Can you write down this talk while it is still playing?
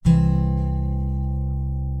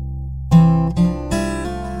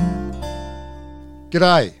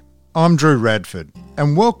G'day, I'm Drew Radford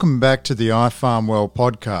and welcome back to the iFarmWell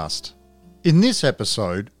podcast. In this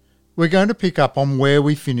episode, we're going to pick up on where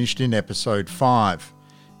we finished in episode 5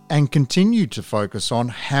 and continue to focus on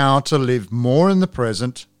how to live more in the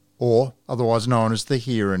present, or otherwise known as the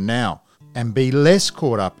here and now, and be less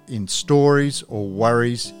caught up in stories or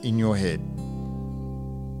worries in your head.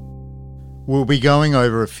 We'll be going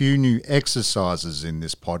over a few new exercises in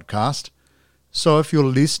this podcast, so if you're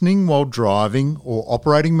listening while driving or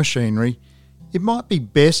operating machinery, it might be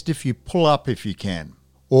best if you pull up if you can,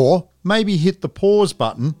 or maybe hit the pause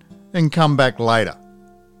button and come back later.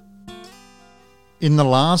 In the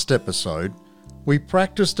last episode, we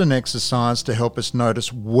practiced an exercise to help us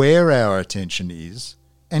notice where our attention is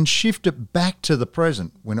and shift it back to the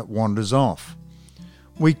present when it wanders off.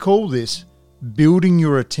 We call this building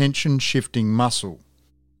your attention shifting muscle.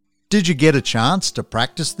 Did you get a chance to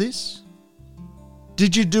practice this?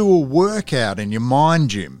 Did you do a workout in your mind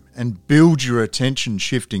gym and build your attention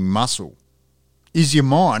shifting muscle? Is your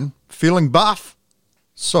mind feeling buff?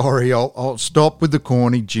 Sorry, I'll stop with the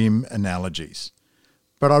corny gym analogies.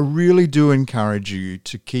 But I really do encourage you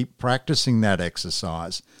to keep practicing that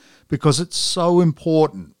exercise because it's so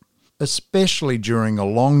important, especially during a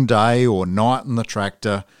long day or night on the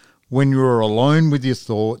tractor when you're alone with your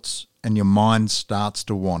thoughts and your mind starts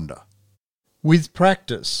to wander. With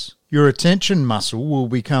practice, your attention muscle will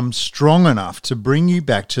become strong enough to bring you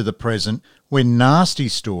back to the present when nasty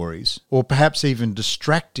stories, or perhaps even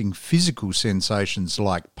distracting physical sensations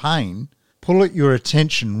like pain, pull at your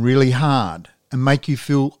attention really hard and make you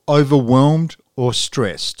feel overwhelmed or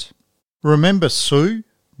stressed. Remember Sue,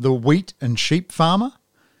 the wheat and sheep farmer?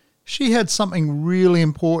 She had something really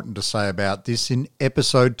important to say about this in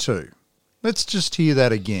episode 2. Let's just hear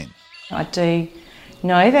that again. I do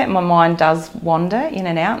know that my mind does wander in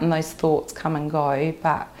and out and those thoughts come and go,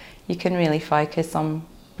 but you can really focus on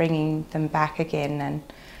bringing them back again and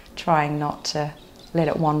trying not to let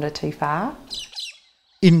it wander too far.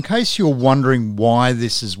 In case you're wondering why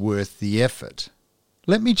this is worth the effort,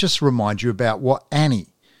 let me just remind you about what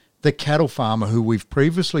Annie, the cattle farmer who we've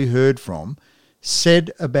previously heard from, said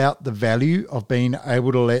about the value of being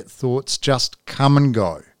able to let thoughts just come and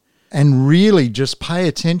go and really just pay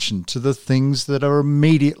attention to the things that are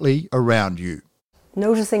immediately around you.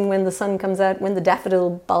 Noticing when the sun comes out, when the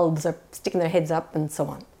daffodil bulbs are sticking their heads up and so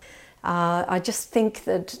on. I just think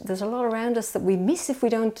that there's a lot around us that we miss if we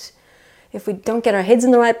don't get our heads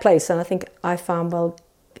in the right place. And I think iFarmWell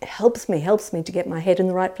helps me to get my head in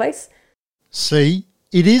the right place. See,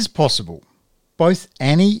 it is possible. Both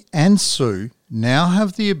Annie and Sue now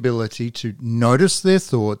have the ability to notice their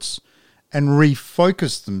thoughts and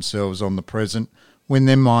refocus themselves on the present when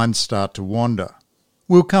their minds start to wander.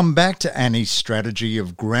 We'll come back to Annie's strategy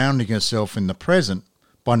of grounding herself in the present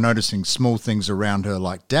by noticing small things around her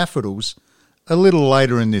like daffodils a little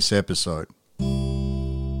later in this episode.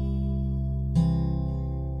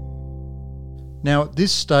 Now, at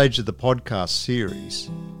this stage of the podcast series,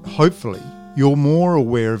 hopefully you're more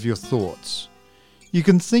aware of your thoughts. You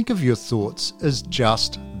can think of your thoughts as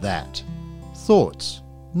just that, thoughts,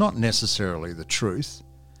 not necessarily the truth,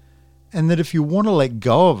 and that if you want to let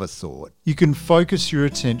go of a thought, you can focus your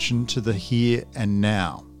attention to the here and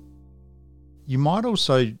now. You might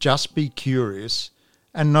also just be curious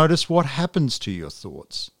and notice what happens to your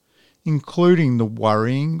thoughts, including the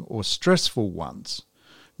worrying or stressful ones,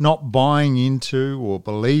 not buying into or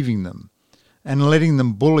believing them, and letting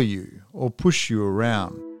them bully you or push you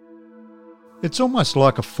around. It's almost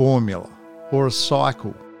like a formula or a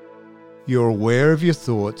cycle. You're aware of your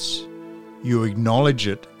thoughts, you acknowledge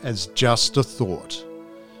it as just a thought.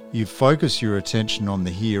 You focus your attention on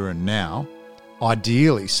the here and now,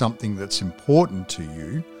 ideally something that's important to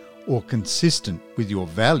you or consistent with your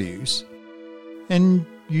values, and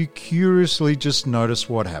you curiously just notice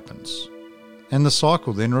what happens. And the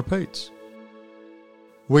cycle then repeats.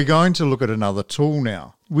 We're going to look at another tool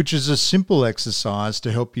now, which is a simple exercise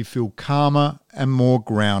to help you feel calmer and more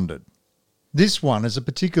grounded. This one is a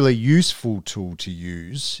particularly useful tool to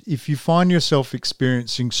use if you find yourself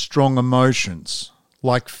experiencing strong emotions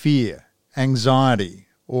like fear, anxiety,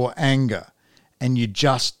 or anger, and you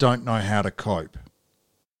just don't know how to cope.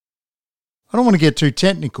 I don't want to get too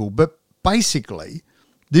technical, but basically,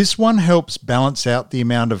 this one helps balance out the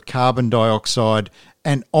amount of carbon dioxide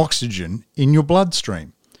and oxygen in your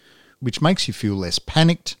bloodstream, which makes you feel less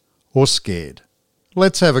panicked or scared.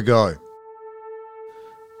 Let's have a go.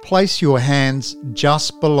 Place your hands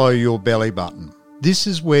just below your belly button. This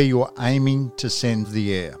is where you're aiming to send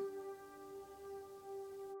the air.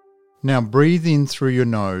 Now breathe in through your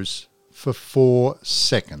nose for 4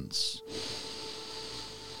 seconds.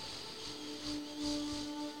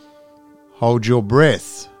 Hold your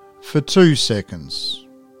breath for 2 seconds.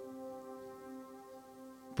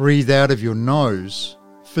 Breathe out of your nose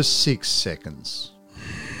for 6 seconds.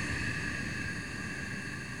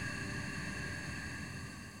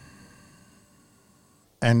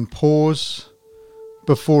 And pause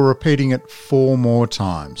before repeating it 4 more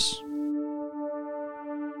times.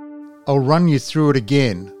 I'll run you through it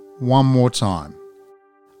again 1 more time.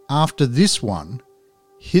 After this one,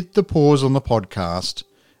 hit the pause on the podcast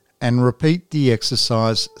and repeat the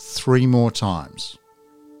exercise 3 more times.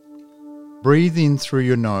 Breathe in through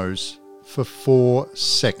your nose for 4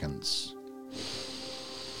 seconds.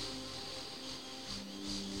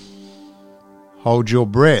 Hold your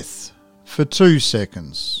breath for 2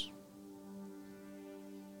 seconds.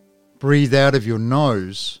 Breathe out of your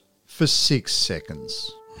nose for 6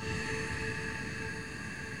 seconds.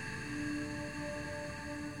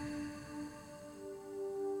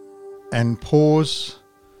 And pause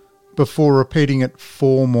before repeating it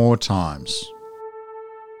 4 more times.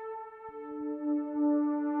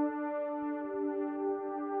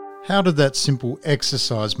 How did that simple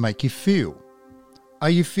exercise make you feel? Are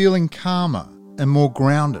you feeling calmer and more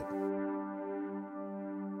grounded?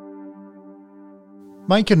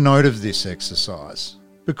 Make a note of this exercise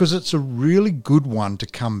because it's a really good one to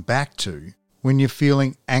come back to when you're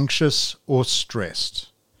feeling anxious or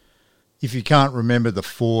stressed. If you can't remember the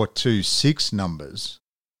 4, 2, 6 numbers,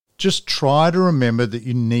 just try to remember that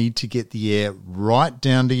you need to get the air right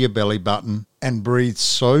down to your belly button and breathe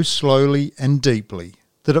so slowly and deeply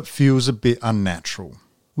that it feels a bit unnatural,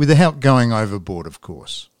 without going overboard, of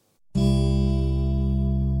course.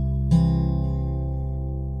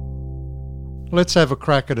 Let's have a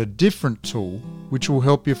crack at a different tool which will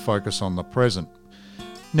help you focus on the present.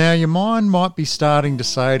 Now, your mind might be starting to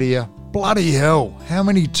say to you, bloody hell, how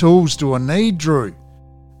many tools do I need, Drew?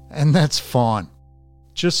 And that's fine.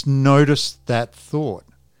 Just notice that thought.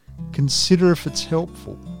 Consider if it's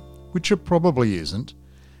helpful, which it probably isn't,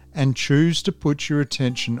 and choose to put your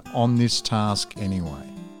attention on this task anyway.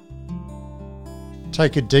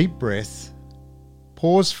 Take a deep breath,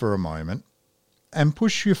 pause for a moment, and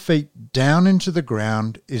push your feet down into the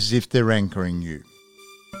ground as if they're anchoring you.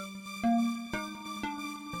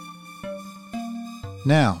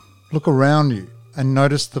 Now, look around you and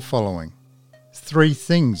notice the following. 3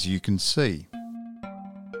 things you can see.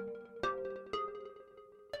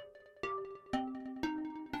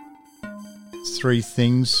 3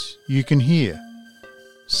 things you can hear.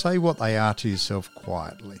 Say what they are to yourself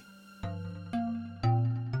quietly.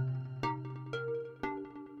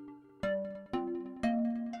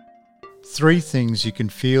 3 things you can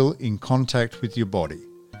feel in contact with your body,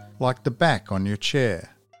 like the back on your chair,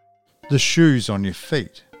 the shoes on your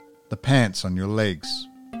feet, the pants on your legs.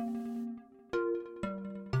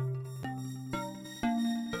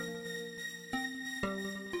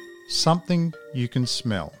 Something you can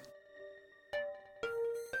smell.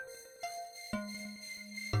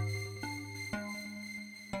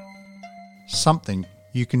 Something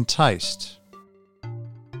you can taste.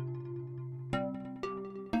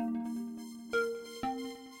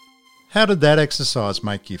 How did that exercise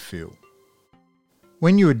make you feel?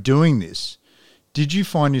 When you were doing this, did you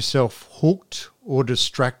find yourself hooked or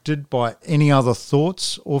distracted by any other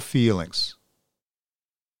thoughts or feelings?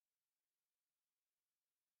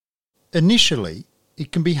 Initially,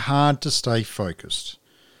 it can be hard to stay focused,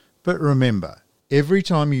 but remember, every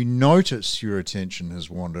time you notice your attention has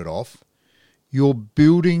wandered off, you're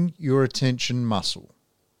building your attention muscle.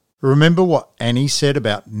 Remember what Annie said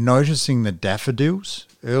about noticing the daffodils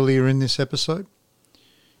earlier in this episode?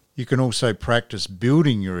 You can also practice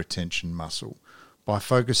building your attention muscle by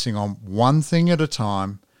focusing on one thing at a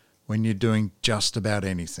time when you're doing just about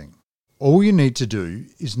anything. All you need to do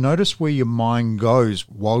is notice where your mind goes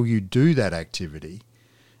while you do that activity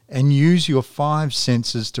and use your 5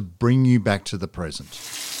 senses to bring you back to the present.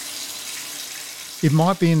 It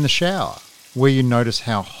might be in the shower, where you notice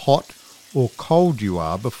how hot or cold you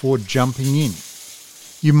are before jumping in.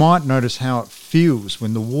 You might notice how it feels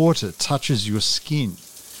when the water touches your skin,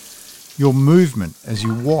 your movement as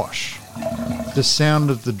you wash, the sound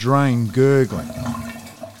of the drain gurgling,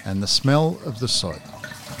 and the smell of the soap.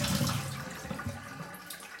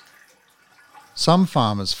 Some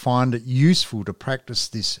farmers find it useful to practice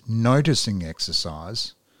this noticing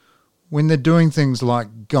exercise when they're doing things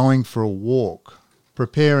like going for a walk,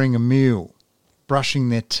 preparing a meal, brushing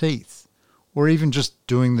their teeth, or even just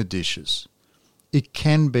doing the dishes. It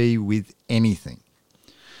can be with anything.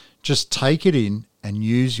 Just take it in and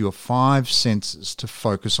use your 5 senses to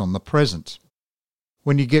focus on the present.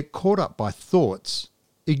 When you get caught up by thoughts,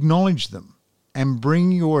 acknowledge them and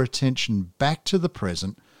bring your attention back to the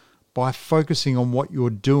present by focusing on what you're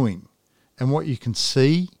doing and what you can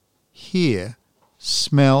see, hear,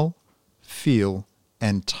 smell, feel,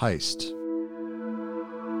 and taste.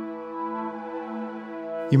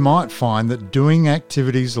 You might find that doing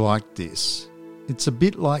activities like this, it's a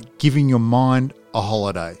bit like giving your mind a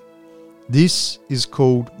holiday. This is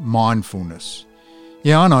called mindfulness.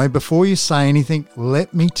 Yeah, I know, before you say anything,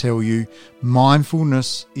 let me tell you,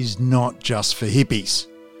 mindfulness is not just for hippies.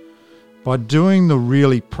 By doing the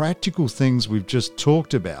really practical things we've just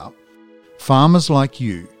talked about, farmers like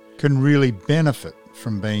you can really benefit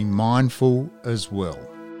from being mindful as well.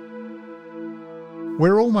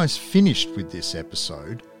 We're almost finished with this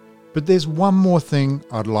episode, but there's one more thing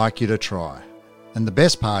I'd like you to try. And the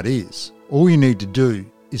best part is, all you need to do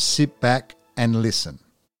is sit back and listen.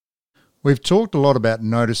 We've talked a lot about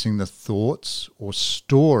noticing the thoughts or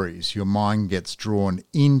stories your mind gets drawn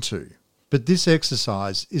into, but this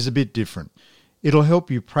exercise is a bit different. It'll help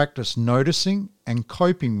you practice noticing and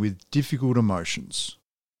coping with difficult emotions.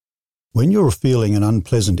 When you're feeling an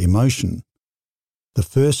unpleasant emotion, the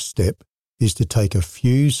first step is to take a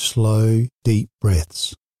few slow, deep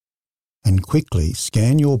breaths and quickly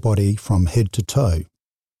scan your body from head to toe.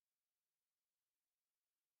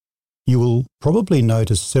 You will probably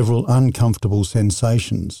notice several uncomfortable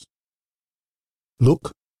sensations.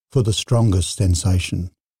 Look for the strongest sensation,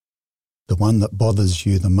 the one that bothers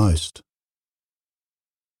you the most.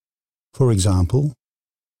 For example,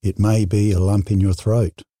 it may be a lump in your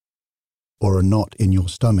throat, or a knot in your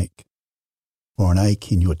stomach, or an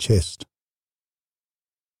ache in your chest.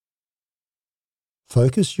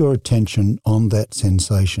 Focus your attention on that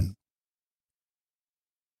sensation.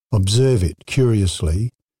 Observe it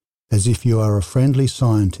curiously, as if you are a friendly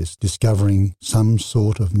scientist discovering some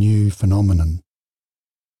sort of new phenomenon.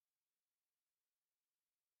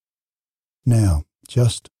 Now,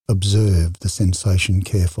 just observe the sensation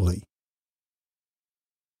carefully.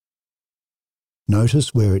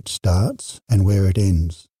 Notice where it starts and where it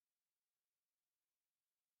ends.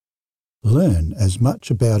 Learn as much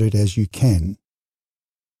about it as you can.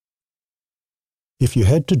 If you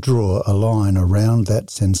had to draw a line around that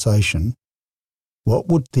sensation, what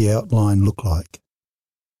would the outline look like?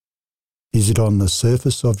 Is it on the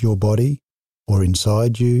surface of your body, or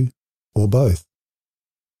inside you, or both?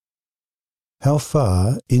 How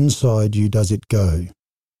far inside you does it go?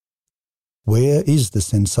 Where is the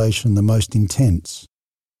sensation the most intense?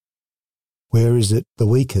 Where is it the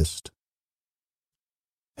weakest?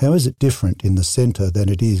 How is it different in the centre than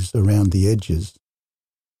it is around the edges?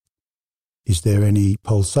 Is there any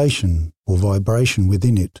pulsation or vibration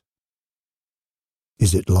within it?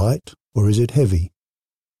 Is it light or is it heavy?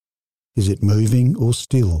 Is it moving or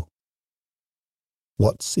still?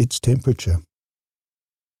 What's its temperature?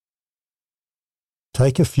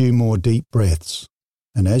 Take a few more deep breaths,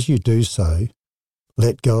 and as you do so,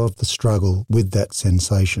 let go of the struggle with that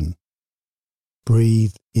sensation.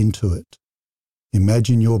 Breathe into it.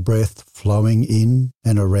 Imagine your breath flowing in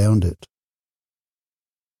and around it.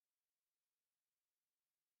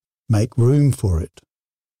 Make room for it.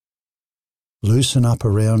 Loosen up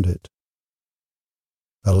around it.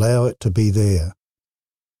 Allow it to be there.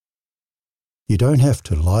 You don't have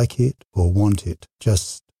to like it or want it,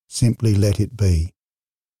 just simply let it be.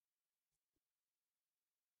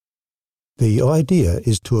 The idea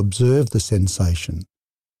is to observe the sensation,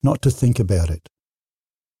 not to think about it.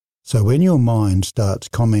 So when your mind starts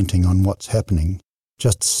commenting on what's happening,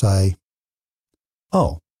 just say,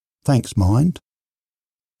 "Oh, thanks, mind,"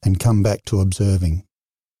 and come back to observing.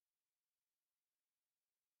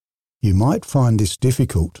 You might find this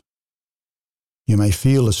difficult. You may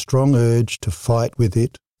feel a strong urge to fight with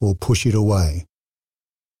it or push it away.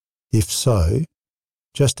 If so,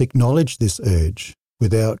 just acknowledge this urge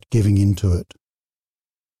without giving in to it.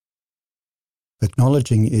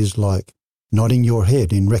 Acknowledging is like nodding your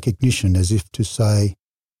head in recognition, as if to say,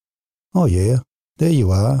 "Oh yeah, there you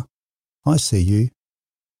are. I see you."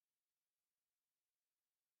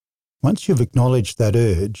 Once you've acknowledged that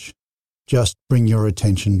urge, just bring your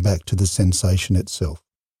attention back to the sensation itself.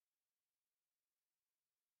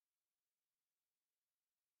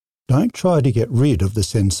 Don't try to get rid of the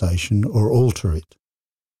sensation or alter it.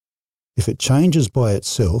 If it changes by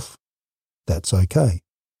itself, that's okay.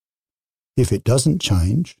 If it doesn't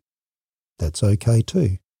change, that's okay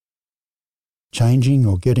too. Changing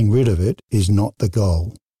or getting rid of it is not the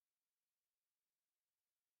goal.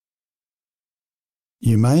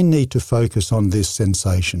 You may need to focus on this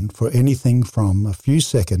sensation for anything from a few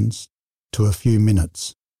seconds to a few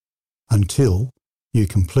minutes, until you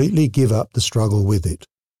completely give up the struggle with it.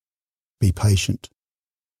 Be patient.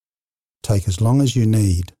 Take as long as you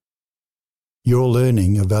need. you're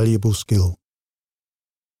learning a valuable skill.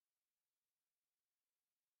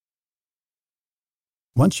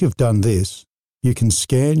 Once you've done this, you can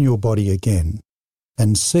scan your body again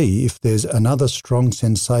and see if there's another strong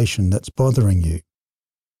sensation that's bothering you.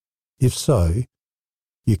 If so,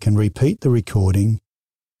 you can repeat the recording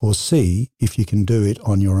or see if you can do it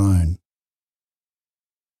on your own.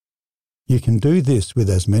 You can do this with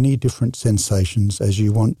as many different sensations as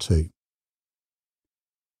you want to,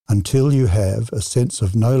 until you have a sense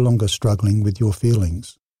of no longer struggling with your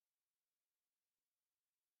feelings.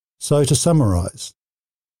 So to summarise,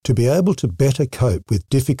 to be able to better cope with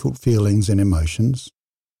difficult feelings and emotions,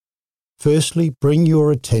 firstly, bring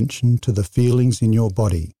your attention to the feelings in your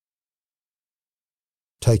body.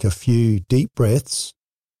 Take a few deep breaths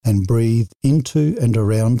and breathe into and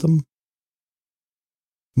around them.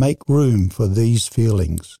 Make room for these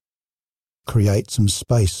feelings. Create some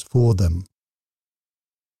space for them.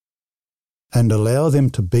 And allow them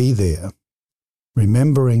to be there,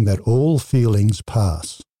 remembering that all feelings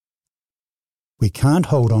pass. We can't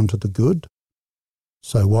hold on to the good,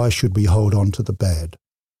 so why should we hold on to the bad?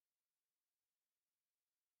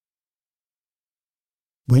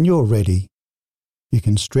 When you're ready, you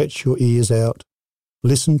can stretch your ears out,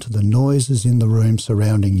 listen to the noises in the room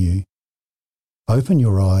surrounding you, open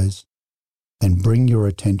your eyes, and bring your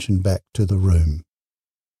attention back to the room.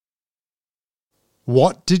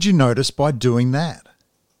 What did you notice by doing that?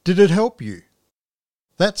 Did it help you?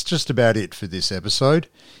 That's just about it for this episode.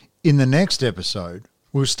 In the next episode,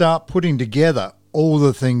 we'll start putting together all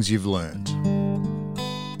the things you've learned.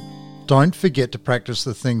 Don't forget to practice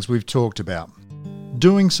the things we've talked about.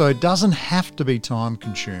 Doing so doesn't have to be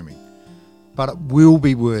time-consuming, but it will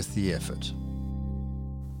be worth the effort.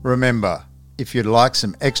 Remember, if you'd like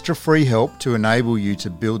some extra free help to enable you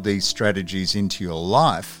to build these strategies into your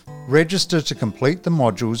life, register to complete the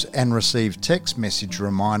modules and receive text message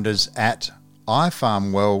reminders at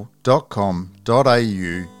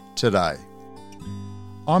ifarmwell.com.au today.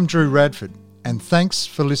 I'm Drew Radford, and thanks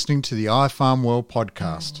for listening to the iFarmWell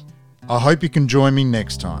podcast. I hope you can join me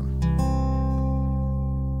next time.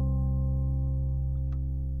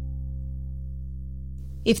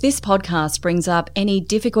 If this podcast brings up any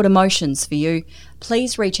difficult emotions for you,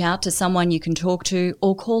 please reach out to someone you can talk to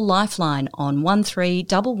or call Lifeline on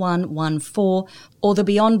 131114 or the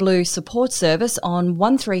Beyond Blue support service on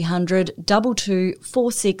 1300 22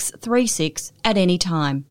 4636 at any time.